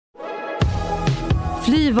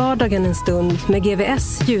Fly vardagen en stund med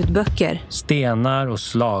GVS ljudböcker. Stenar och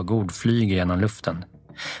slagord flyger genom luften.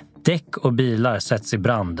 Däck och bilar sätts i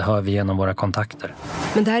brand, hör vi genom våra kontakter.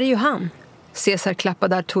 Men det här är ju han. Cesar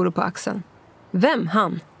klappade Arturo på axeln. Vem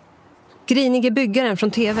han? Grinige byggaren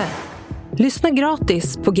från TV. Lyssna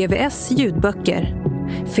gratis på GVS ljudböcker.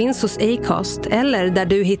 Finns hos Acast eller där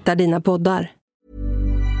du hittar dina poddar.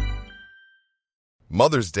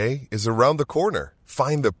 Mother's Day is around the corner.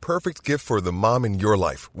 Find the perfect gift for the mom in your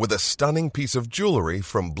life with a stunning piece of jewelry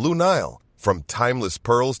from Blue Nile. From timeless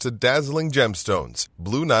pearls to dazzling gemstones,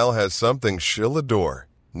 Blue Nile has something she'll adore.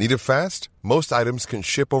 Need it fast? Most items can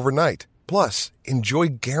ship overnight. Plus, enjoy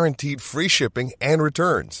guaranteed free shipping and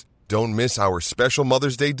returns. Don't miss our special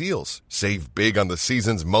Mother's Day deals. Save big on the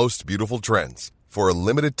season's most beautiful trends. For a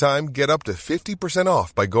limited time, get up to 50%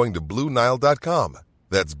 off by going to BlueNile.com.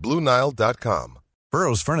 That's BlueNile.com.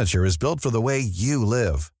 Burrow's furniture is built for the way you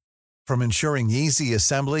live. From ensuring easy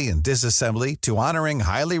assembly and disassembly to honoring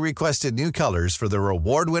highly requested new colors for their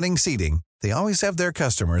award-winning seating, they always have their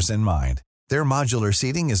customers in mind. Their modular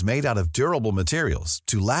seating is made out of durable materials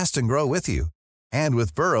to last and grow with you. And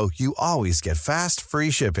with Burrow, you always get fast,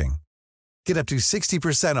 free shipping. Get up to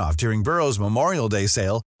 60% off during Burrow's Memorial Day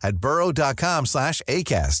sale at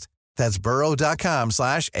burrow.com/ACAST. That's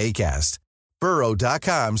burrow.com/ACAST.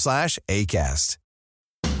 burrow.com/ACAST.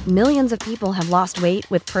 Millions of people have lost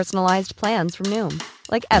weight with personalized plans from Noom.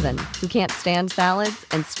 Like Evan, who can't stand salads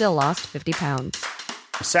and still lost 50 pounds.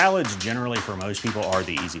 Salads generally for most people are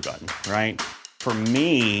the easy button, right? For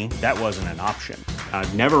me, that wasn't an option. I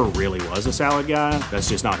never really was a salad guy. That's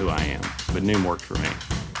just not who I am. But Noom worked for me.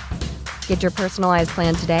 Get your personalized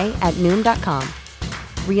plan today at Noom.com.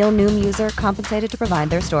 Real Noom user compensated to provide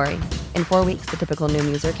their story. In 4 weeks, the typical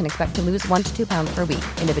Noom user can expect to lose 1 to 2 pounds per week.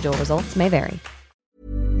 Individual results may vary.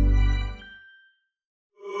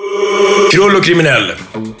 Krull och kriminell.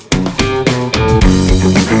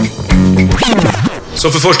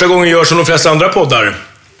 Så för första gången gör som de flesta andra poddar.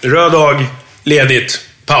 Röd dag, ledigt,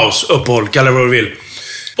 paus, uppehåll, kalla det vad du vill.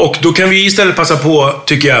 Och då kan vi istället passa på,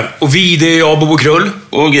 tycker jag. Och vi, det är jag, Bobo Krull.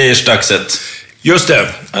 Och Geir Staxet. Just det.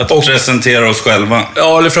 Att presentera oss själva.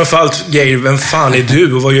 Ja, eller framförallt, Geir, vem fan är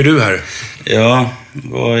du och vad gör du här? Ja,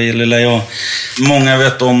 vad är lilla jag? Många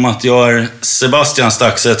vet om att jag är Sebastian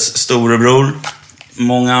Staxets storebror.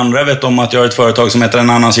 Många andra vet om att jag har ett företag som heter En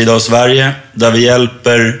annan sida av Sverige. Där vi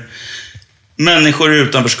hjälper människor i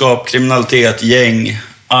utanförskap, kriminalitet, gäng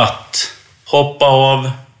att hoppa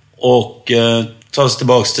av och ta sig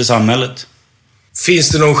tillbaka till samhället. Finns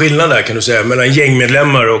det någon skillnad där, kan du säga, mellan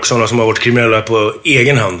gängmedlemmar och sådana som har varit kriminella på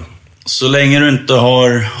egen hand? Så länge du inte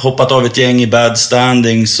har hoppat av ett gäng i bad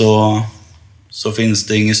standing så finns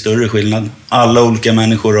det ingen större skillnad. Alla olika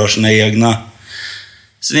människor har sina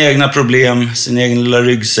egna problem, sin egen lilla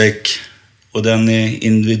ryggsäck, och den är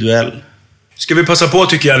individuell. Ska vi passa på,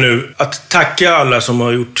 tycker jag nu, att tacka alla som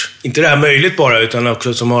har gjort, inte det här möjligt bara, utan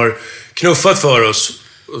också som har knuffat för oss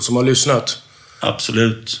och som har lyssnat.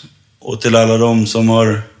 Absolut. Och till alla de som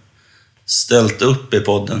har ställt upp i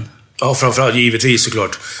podden. Ja, framförallt, givetvis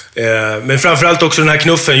såklart. Men framförallt också den här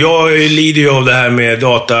knuffen. Jag lider ju av det här med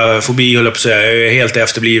datafobi, höll jag på att säga. Jag är helt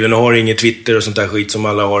efterbliven och har inget Twitter och sånt där skit som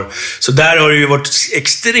alla har. Så där har det ju varit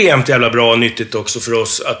extremt jävla bra och nyttigt också för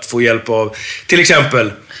oss att få hjälp av till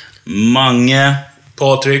exempel Mange,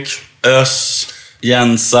 Patrik, Ös,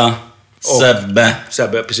 Jensa,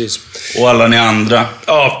 Sebbe, precis. Och alla ni andra.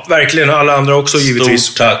 Ja, verkligen, alla andra också givetvis.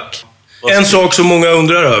 Stort tack. En sak som många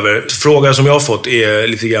undrar över, frågan som jag har fått, är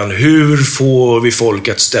lite grann: hur får vi folk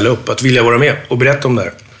att ställa upp, att vilja vara med och berätta om det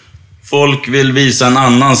här? Folk vill visa en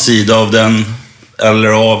annan sida av den, eller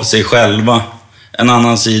av sig själva. En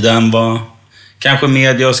annan sida än vad kanske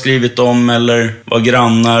media har skrivit om, eller vad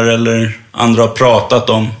grannar eller andra har pratat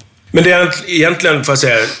om. Men det egentligen, får jag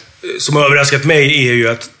säga, som har överraskat mig är ju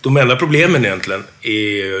att de enda problemen egentligen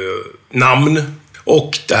är namn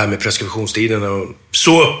och det här med preskriptionstiden. Och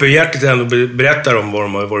så öppenhjärtigt ändå berättar om vad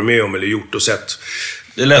de har varit med om eller gjort och sett.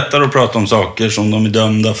 Det är lättare att prata om saker som de är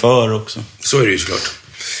dömda för också. Så är det ju såklart.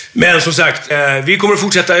 Men som sagt, vi kommer att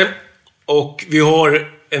fortsätta, och vi har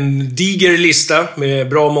en diger lista med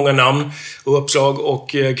bra många namn och uppslag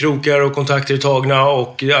och krokar och kontakter tagna,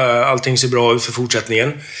 och allting ser bra ut för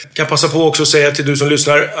fortsättningen. Kan passa på också att säga till du som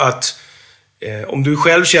lyssnar att om du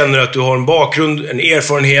själv känner att du har en bakgrund, en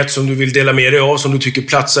erfarenhet som du vill dela med dig av, som du tycker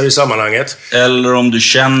platsar i sammanhanget. Eller om du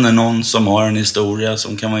känner någon som har en historia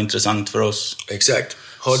som kan vara intressant för oss. Exakt.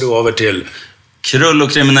 Hör du av er till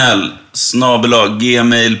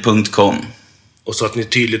krullochkriminell@gmail.com. Och så att ni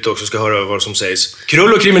tydligt också ska höra vad som sägs.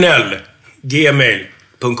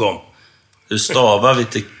 krullochkriminell@gmail.com. Hur stavar vi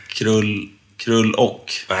till krull, Krull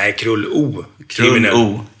och. Nej, Krull O. Krull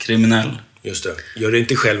O. Kriminell. Just det. Gör det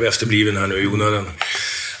inte själv efterbliven här nu i onödan.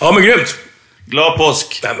 Ja, men grymt. Glad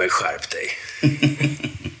påsk. Nej, men skärp dig.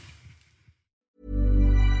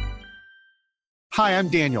 Hi, I'm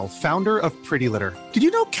Daniel, founder of Pretty Litter. Did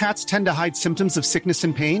you know cats tend to hide symptoms of sickness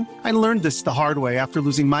and pain? I learned this the hard way after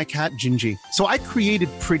losing my cat, Gingy. So I created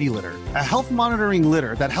Pretty Litter, a health monitoring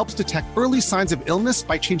litter that helps detect early signs of illness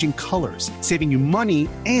by changing colors, saving you money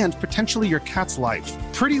and potentially your cat's life.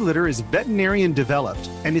 Pretty Litter is veterinarian developed,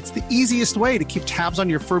 and it's the easiest way to keep tabs on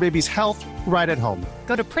your fur baby's health right at home.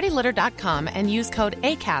 Go to prettylitter.com and use code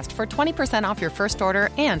ACAST for 20% off your first order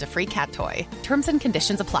and a free cat toy. Terms and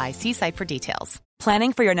conditions apply. See site for details.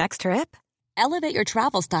 Planning for your next trip? Elevate your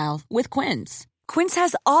travel style with Quince. Quince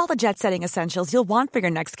has all the jet-setting essentials you'll want for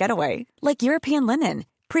your next getaway, like European linen,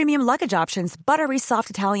 premium luggage options, buttery soft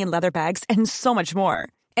Italian leather bags, and so much more.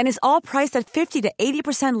 And is all priced at 50 to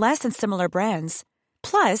 80% less than similar brands.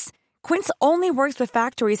 Plus, Quince only works with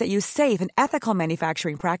factories that use safe and ethical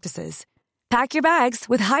manufacturing practices. Pack your bags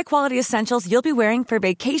with high-quality essentials you'll be wearing for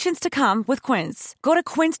vacations to come with Quince. Go to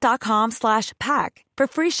quince.com/pack for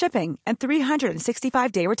free shipping and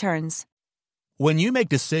 365-day returns. When you make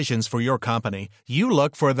decisions for your company, you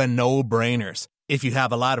look for the no-brainers. If you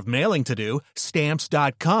have a lot of mailing to do,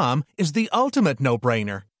 Stamps.com is the ultimate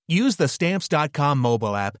no-brainer. Use the Stamps.com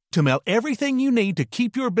mobile app to mail everything you need to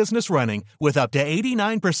keep your business running with up to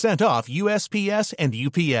 89% off USPS and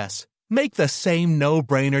UPS. Make the same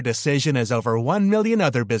no-brainer decision as over 1 million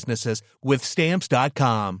other businesses with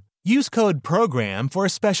Stamps.com. Use code PROGRAM for a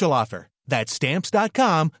special offer. That's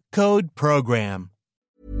Stamps.com, code PROGRAM.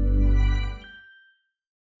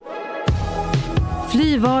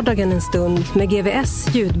 Fly vardagen en stund med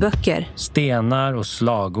GVS ljudböcker. Stenar och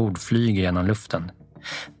slagord flyger genom luften.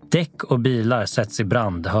 Däck och bilar sätts i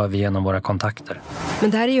brand, hör vi genom våra kontakter.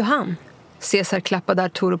 Men det här är ju han. Cesar klappade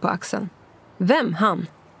Arturo på axeln. Vem han?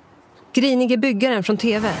 Grinige byggaren från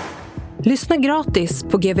TV. Lyssna gratis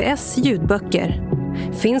på GVS ljudböcker.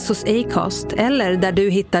 Finns hos Acast eller där du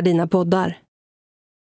hittar dina poddar.